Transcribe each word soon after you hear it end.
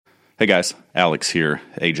Hey guys, Alex here,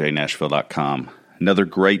 ajnashville.com. Another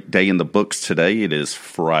great day in the books today. It is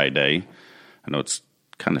Friday. I know it's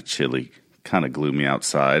kind of chilly, kind of gloomy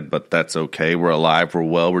outside, but that's okay. We're alive, we're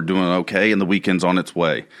well, we're doing okay, and the weekend's on its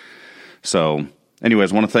way. So,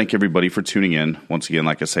 anyways, I want to thank everybody for tuning in. Once again,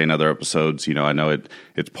 like I say in other episodes, I know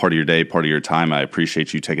it's part of your day, part of your time. I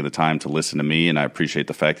appreciate you taking the time to listen to me, and I appreciate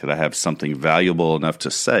the fact that I have something valuable enough to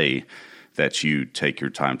say that you take your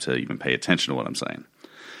time to even pay attention to what I'm saying.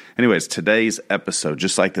 Anyways, today's episode,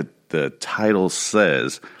 just like the title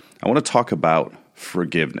says, I want to talk about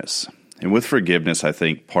forgiveness. And with forgiveness, I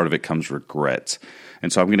think part of it comes regret.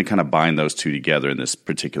 And so I'm going to kind of bind those two together in this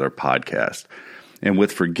particular podcast. And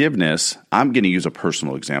with forgiveness, I'm going to use a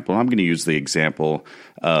personal example. I'm going to use the example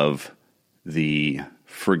of the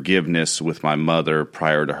forgiveness with my mother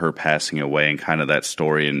prior to her passing away and kind of that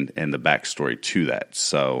story and the backstory to that.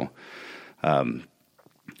 So, one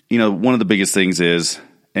of the biggest things is,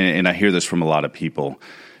 and I hear this from a lot of people,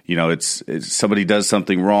 it's somebody does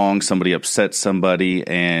something wrong, somebody upsets somebody,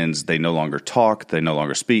 and they no longer talk, they no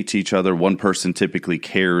longer speak to each other. One person typically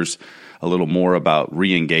cares a little more about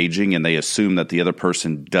re-engaging, and they assume that the other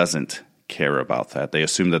person doesn't care about that. They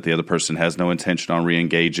assume that the other person has no intention on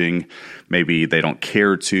re-engaging. Maybe they don't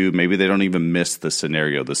care to. Maybe they don't even miss the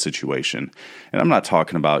scenario, the situation. And I'm not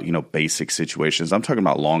talking about, basic situations. I'm talking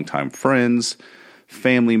about longtime friends,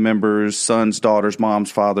 family members, sons, daughters, moms,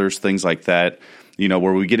 fathers, things like that,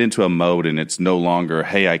 where we get into a mode and it's no longer,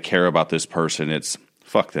 hey, I care about this person. It's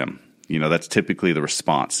fuck them. That's typically the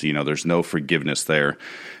response. There's no forgiveness there.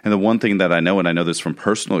 And the one thing that I know, and I know this from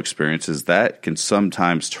personal experience, is that can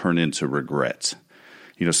sometimes turn into regret.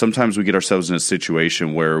 Sometimes we get ourselves in a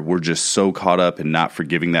situation where we're just so caught up in not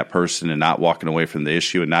forgiving that person and not walking away from the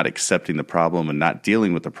issue and not accepting the problem and not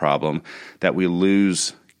dealing with the problem that we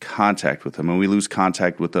lose contact with them, and we lose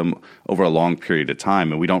contact with them over a long period of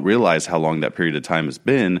time, and we don't realize how long that period of time has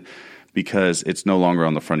been because it's no longer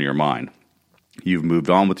on the front of your mind. You've moved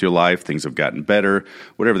on with your life, things have gotten better,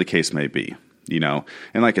 whatever the case may be, And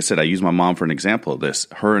like I said, I use my mom for an example of this.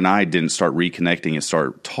 Her and I didn't start reconnecting and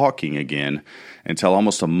start talking again until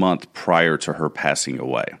almost a month prior to her passing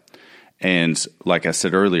away. And like I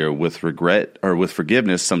said earlier, with regret or with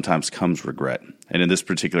forgiveness sometimes comes regret. And in this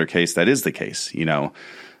particular case, that is the case.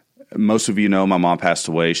 Most of you know my mom passed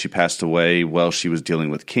away. She passed away while she was dealing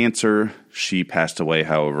with cancer. She passed away,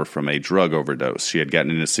 however, from a drug overdose. She had gotten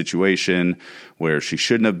in a situation where she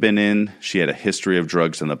shouldn't have been in. She had a history of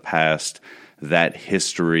drugs in the past. That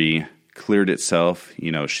history cleared itself.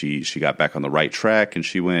 She got back on the right track, and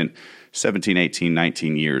she went 17, 18,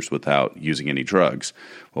 19 years without using any drugs.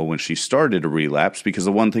 Well, when she started a relapse, because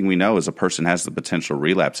the one thing we know is a person has the potential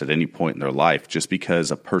relapse at any point in their life. Just because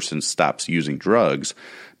a person stops using drugs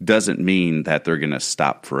doesn't mean that they're going to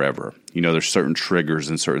stop forever. There's certain triggers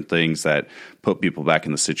and certain things that put people back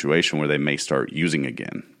in the situation where they may start using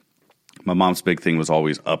again. My mom's big thing was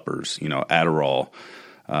always uppers, Adderall,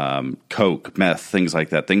 Coke, meth, things like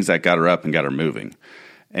that, things that got her up and got her moving.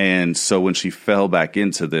 And so when she fell back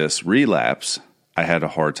into this relapse, I had a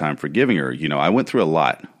hard time forgiving her. I went through a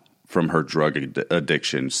lot from her drug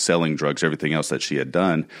addiction, selling drugs, everything else that she had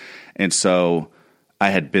done. And so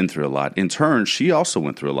I had been through a lot. In turn, she also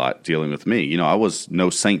went through a lot dealing with me. I was no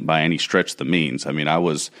saint by any stretch of the means. I mean, I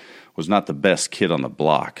was not the best kid on the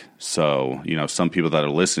block. So, some people that are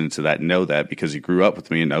listening to that know that because you grew up with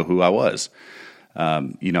me and know who I was.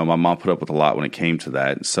 My mom put up with a lot when it came to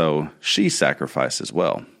that. So she sacrificed as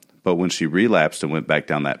well. But when she relapsed and went back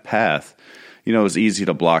down that path, it was easy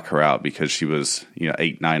to block her out because she was,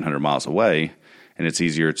 900 miles away. And it's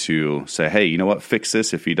easier to say, hey, you know what, fix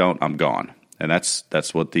this. If you don't, I'm gone. And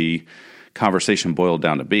that's what the conversation boiled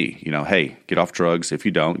down to be. Hey, get off drugs. If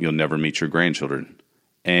you don't, you'll never meet your grandchildren.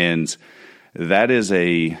 And that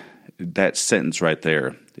sentence right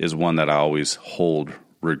there is one that I always hold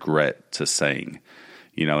regret to saying,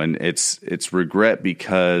 and it's regret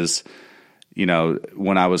because,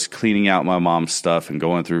 when I was cleaning out my mom's stuff and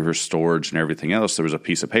going through her storage and everything else, there was a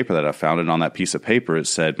piece of paper that I found, and on that piece of paper, it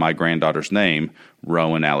said my granddaughter's name,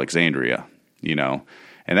 Rowan Alexandria,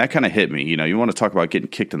 and that kind of hit me. You want to talk about getting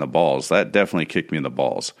kicked in the balls. That definitely kicked me in the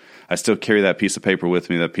balls. I still carry that piece of paper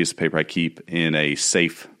with me. That piece of paper I keep in a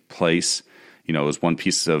safe place. It was one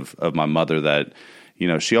piece of my mother that,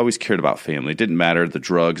 she always cared about family. It didn't matter the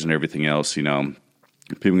drugs and everything else. People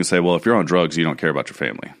can say, well, if you're on drugs, you don't care about your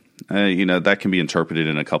family. That can be interpreted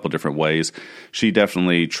in a couple different ways. She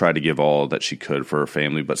definitely tried to give all that she could for her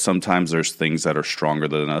family, but sometimes there's things that are stronger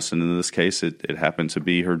than us. And in this case, it happened to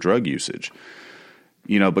be her drug usage.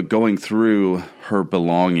 But going through her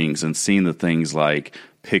belongings and seeing the things like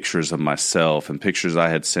pictures of myself and pictures I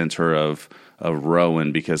had sent her of of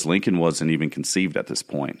Rowan because Lincoln wasn't even conceived at this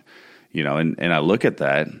point. And I look at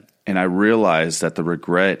that and I realize that the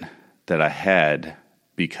regret that I had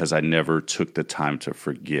because I never took the time to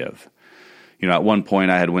forgive. At one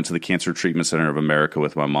point I had went to the Cancer Treatment Center of America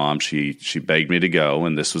with my mom. She begged me to go,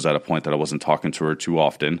 and this was at a point that I wasn't talking to her too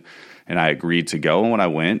often, and I agreed to go. And when I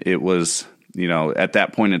went, it was, at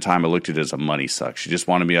that point in time, I looked at it as a money suck. She just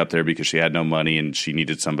wanted me up there because she had no money and she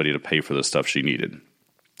needed somebody to pay for the stuff she needed.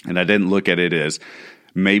 And I didn't look at it as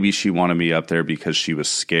maybe she wanted me up there because she was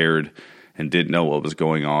scared and didn't know what was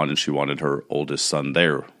going on, and she wanted her oldest son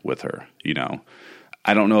there with her,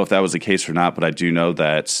 I don't know if that was the case or not, but I do know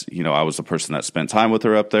that, I was the person that spent time with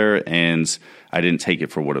her up there, and I didn't take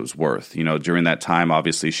it for what it was worth. During that time,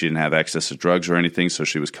 obviously, she didn't have access to drugs or anything, so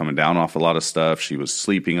she was coming down off a lot of stuff. She was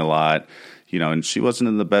sleeping a lot, and she wasn't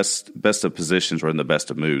in the best of positions or in the best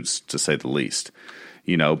of moods, to say the least.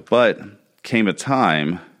 But came a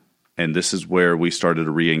time, and this is where we started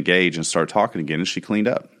to re-engage and start talking again, and she cleaned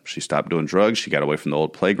up. She stopped doing drugs. She got away from the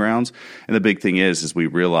old playgrounds. And the big thing is we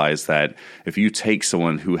realize that if you take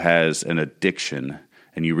someone who has an addiction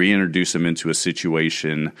and you reintroduce them into a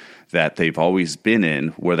situation that they've always been in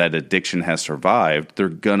where that addiction has survived, they're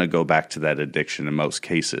going to go back to that addiction in most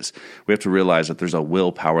cases. We have to realize that there's a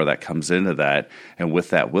willpower that comes into that. And with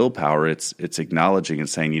that willpower, it's acknowledging and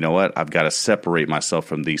saying, you know what, I've got to separate myself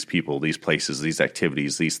from these people, these places, these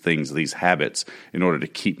activities, these things, these habits in order to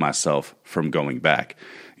keep myself from going back.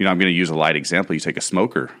 I'm going to use a light example. You take a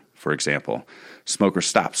smoker, for example. Smoker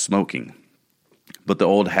stops smoking. But the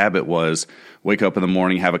old habit was wake up in the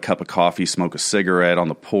morning, have a cup of coffee, smoke a cigarette on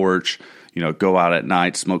the porch, go out at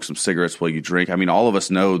night, smoke some cigarettes while you drink. I mean, all of us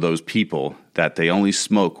know those people that they only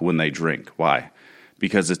smoke when they drink. Why?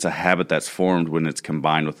 Because it's a habit that's formed when it's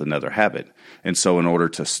combined with another habit. And so in order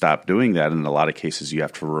to stop doing that, in a lot of cases, you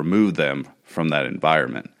have to remove them from that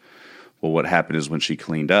environment. Well, what happened is when she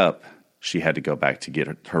cleaned up, she had to go back to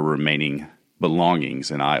get her remaining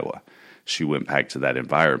belongings in Iowa. She went back to that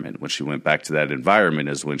environment. When she went back to that environment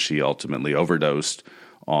is when she ultimately overdosed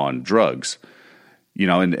on drugs.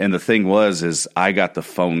 And the thing is I got the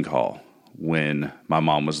phone call when my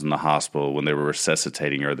mom was in the hospital, when they were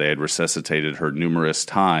resuscitating her. They had resuscitated her numerous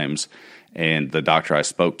times, and the doctor I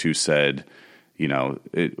spoke to said,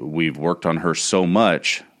 we've worked on her so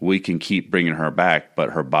much, we can keep bringing her back,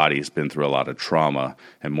 but her body's been through a lot of trauma,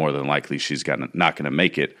 and more than likely she's not going to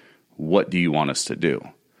make it. What do you want us to do?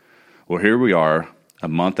 Well, here we are, a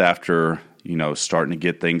month after, starting to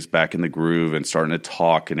get things back in the groove and starting to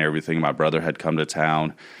talk and everything. My brother had come to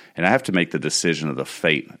town, and I have to make the decision of the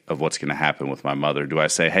fate of what's going to happen with my mother. Do I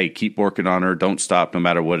say, hey, keep working on her, don't stop no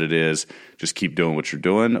matter what it is, just keep doing what you're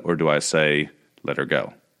doing, or do I say, let her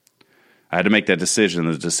go? I had to make that decision.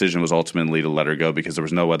 The decision was ultimately to let her go because there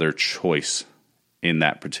was no other choice in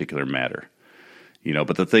that particular matter.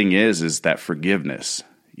 But the thing is that forgiveness,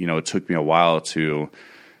 it took me a while to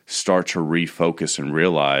start to refocus and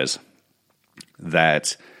realize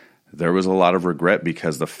that there was a lot of regret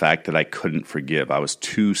because the fact that I couldn't forgive. I was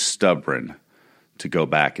too stubborn to go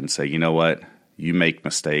back and say, you know what? You make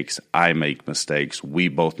mistakes. I make mistakes. We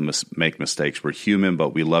both make mistakes. We're human,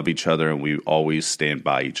 but we love each other and we always stand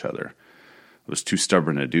by each other. I was too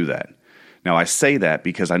stubborn to do that. Now, I say that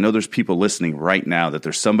because I know there's people listening right now that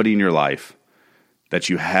there's somebody in your life that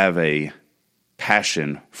you have a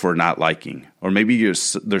passion for not liking. Or maybe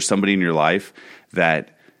there's somebody in your life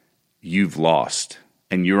that you've lost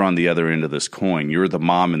and you're on the other end of this coin. You're the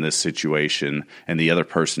mom in this situation and the other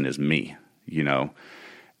person is me,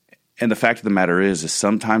 And the fact of the matter is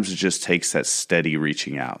sometimes it just takes that steady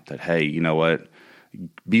reaching out that, hey, you know what?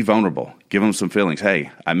 Be vulnerable. Give them some feelings.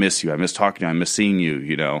 Hey, I miss you. I miss talking to you. I miss seeing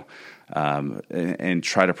you, and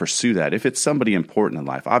try to pursue that. If it's somebody important in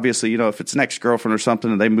life, obviously, if it's an ex-girlfriend or something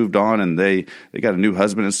and they moved on and they got a new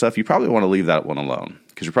husband and stuff, you probably want to leave that one alone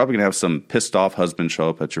because you're probably going to have some pissed off husband show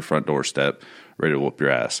up at your front doorstep ready to whoop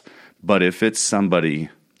your ass. But if it's somebody,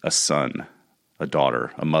 a son, a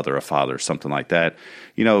daughter, a mother, a father, something like that,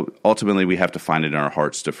 ultimately we have to find it in our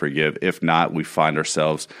hearts to forgive. If not, we find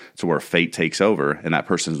ourselves to where fate takes over and that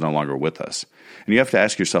person's no longer with us. And you have to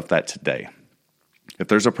ask yourself that today. If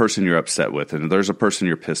there's a person you're upset with and there's a person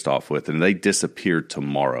you're pissed off with and they disappeared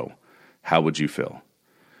tomorrow, how would you feel?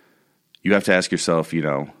 You have to ask yourself,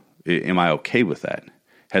 am I okay with that?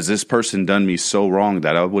 Has this person done me so wrong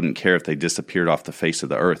that I wouldn't care if they disappeared off the face of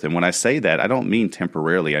the earth? And when I say that, I don't mean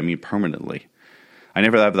temporarily, I mean permanently. I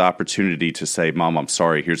never have the opportunity to say, Mom, I'm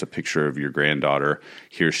sorry, here's a picture of your granddaughter.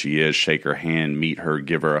 Here she is, shake her hand, meet her,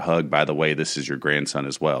 give her a hug. By the way, this is your grandson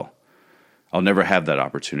as well. I'll never have that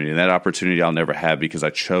opportunity. And that opportunity I'll never have because I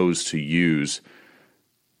chose to use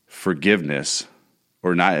forgiveness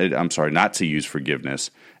not to use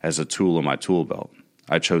forgiveness as a tool in my tool belt.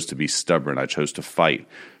 I chose to be stubborn. I chose to fight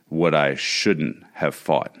what I shouldn't have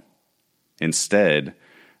fought. Instead,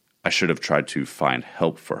 I should have tried to find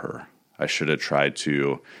help for her. I should have tried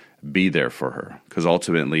to be there for her, because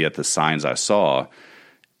ultimately at the signs I saw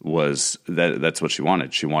was that's what she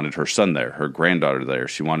wanted. She wanted her son there, her granddaughter there.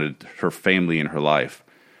 She wanted her family in her life.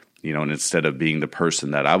 And instead of being the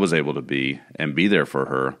person that I was able to be and be there for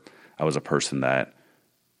her, I was a person that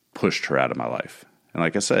pushed her out of my life. And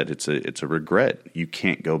like I said, it's a regret. You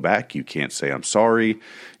can't go back. You can't say, I'm sorry.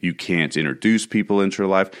 You can't introduce people into your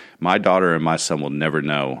life. My daughter and my son will never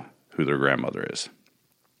know who their grandmother is.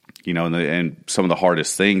 And some of the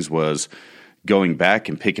hardest things was going back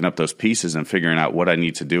and picking up those pieces and figuring out what I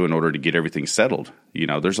need to do in order to get everything settled.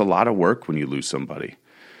 There's a lot of work when you lose somebody.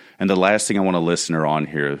 And the last thing I want a listener on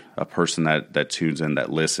here, a person that tunes in,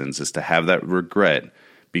 that listens, is to have that regret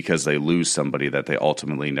because they lose somebody that they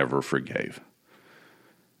ultimately never forgave.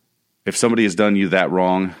 If somebody has done you that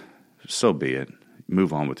wrong, so be it.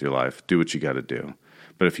 Move on with your life. Do what you got to do.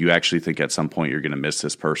 But if you actually think at some point you're going to miss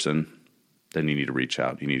this person, then you need to reach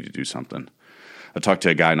out. You need to do something. I talked to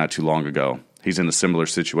a guy not too long ago. He's in a similar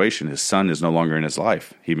situation. His son is no longer in his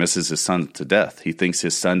life. He misses his son to death. He thinks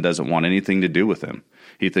his son doesn't want anything to do with him.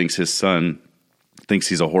 He thinks his son thinks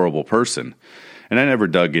he's a horrible person. And I never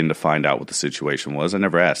dug in to find out what the situation was. I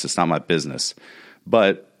never asked. It's not my business.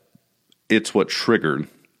 But it's what triggered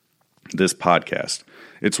this podcast.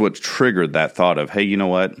 It's what triggered that thought of, hey, you know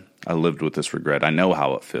what? I lived with this regret. I know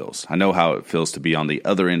how it feels. I know how it feels to be on the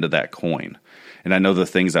other end of that coin. And I know the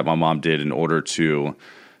things that my mom did in order to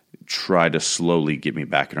try to slowly get me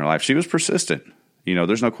back in her life. She was persistent.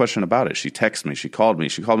 There's no question about it. She texted me. She called me.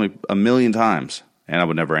 She called me a million times, and I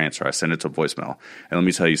would never answer. I sent it to voicemail. And let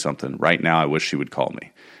me tell you something. Right now, I wish she would call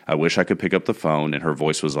me. I wish I could pick up the phone and her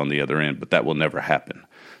voice was on the other end, but that will never happen.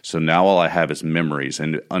 So now all I have is memories.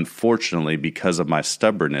 And unfortunately, because of my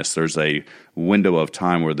stubbornness, there's a window of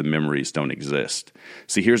time where the memories don't exist.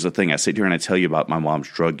 See, here's the thing. I sit here and I tell you about my mom's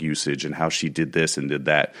drug usage and how she did this and did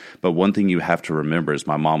that. But one thing you have to remember is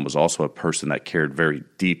my mom was also a person that cared very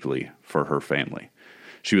deeply for her family.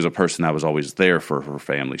 She was a person that was always there for her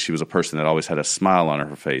family. She was a person that always had a smile on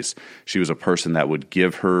her face. She was a person that would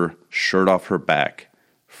give her shirt off her back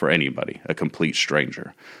for anybody, a complete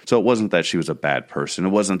stranger. So it wasn't that she was a bad person.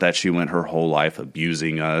 It wasn't that she went her whole life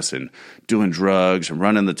abusing us and doing drugs and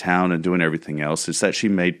running the town and doing everything else. It's that she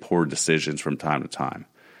made poor decisions from time to time.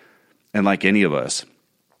 And like any of us,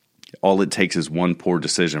 all it takes is one poor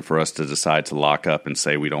decision for us to decide to lock up and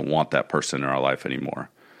say we don't want that person in our life anymore.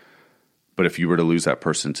 But if you were to lose that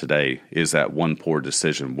person today, is that one poor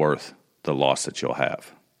decision worth the loss that you'll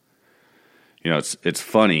have? It's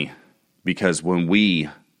funny because when we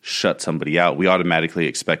shut somebody out, we automatically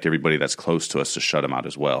expect everybody that's close to us to shut them out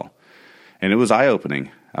as well. And it was eye-opening.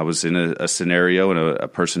 I was in a scenario and a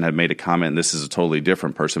person had made a comment, and this is a totally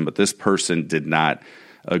different person, but this person did not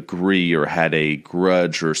agree or had a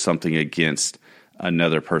grudge or something against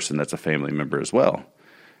another person that's a family member as well.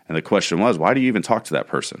 And the question was, why do you even talk to that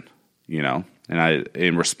person? And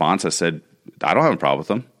in response, I said, I don't have a problem with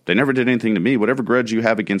them. They never did anything to me. Whatever grudge you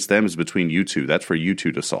have against them is between you two. That's for you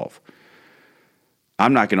two to solve.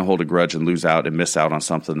 I'm not going to hold a grudge and lose out and miss out on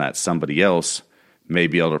something that somebody else may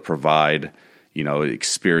be able to provide,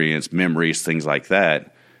 experience, memories, things like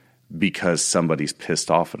that, because somebody's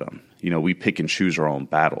pissed off at them. We pick and choose our own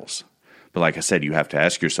battles. But like I said, you have to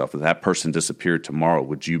ask yourself, if that person disappeared tomorrow,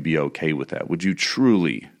 would you be okay with that? Would you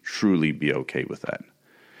truly, truly be okay with that?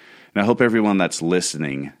 And I hope everyone that's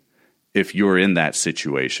listening, if you're in that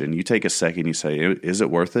situation, you take a second, you say, is it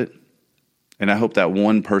worth it? And I hope that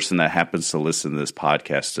one person that happens to listen to this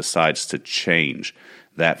podcast decides to change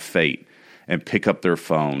that fate and pick up their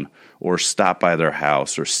phone or stop by their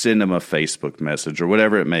house or send them a Facebook message or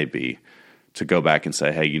whatever it may be to go back and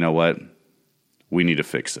say, hey, you know what? We need to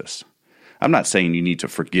fix this. I'm not saying you need to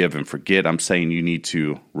forgive and forget. I'm saying you need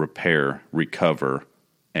to repair, recover,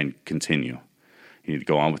 and continue. You need to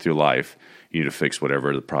go on with your life. You need to fix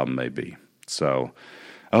whatever the problem may be. So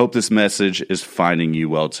I hope this message is finding you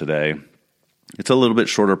well today. It's a little bit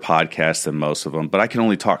shorter podcast than most of them, but I can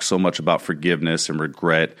only talk so much about forgiveness and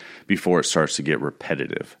regret before it starts to get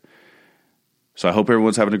repetitive. So I hope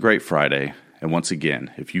everyone's having a great Friday. And once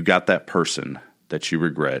again, if you got that person that you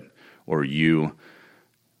regret or you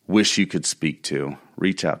wish you could speak to,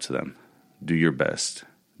 reach out to them. Do your best.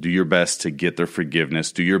 Do your best to get their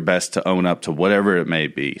forgiveness. Do your best to own up to whatever it may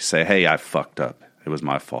be. Say, hey, I fucked up. It was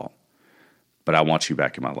my fault. But I want you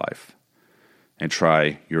back in my life. And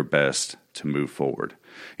try your best to move forward.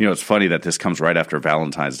 It's funny that this comes right after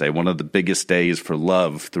Valentine's Day, one of the biggest days for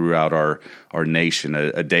love throughout our nation,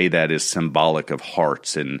 a day that is symbolic of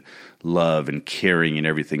hearts and love and caring and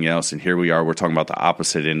everything else. And here we are, we're talking about the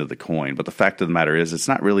opposite end of the coin. But the fact of the matter is, it's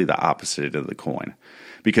not really the opposite end of the coin.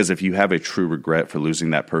 Because if you have a true regret for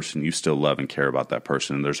losing that person, you still love and care about that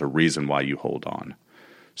person, and there's a reason why you hold on.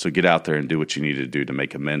 So get out there and do what you need to do to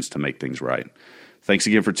make amends, to make things right. Thanks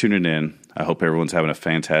again for tuning in. I hope everyone's having a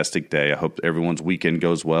fantastic day. I hope everyone's weekend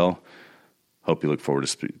goes well. Hope you look forward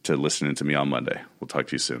to listening to me on Monday. We'll talk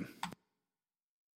to you soon.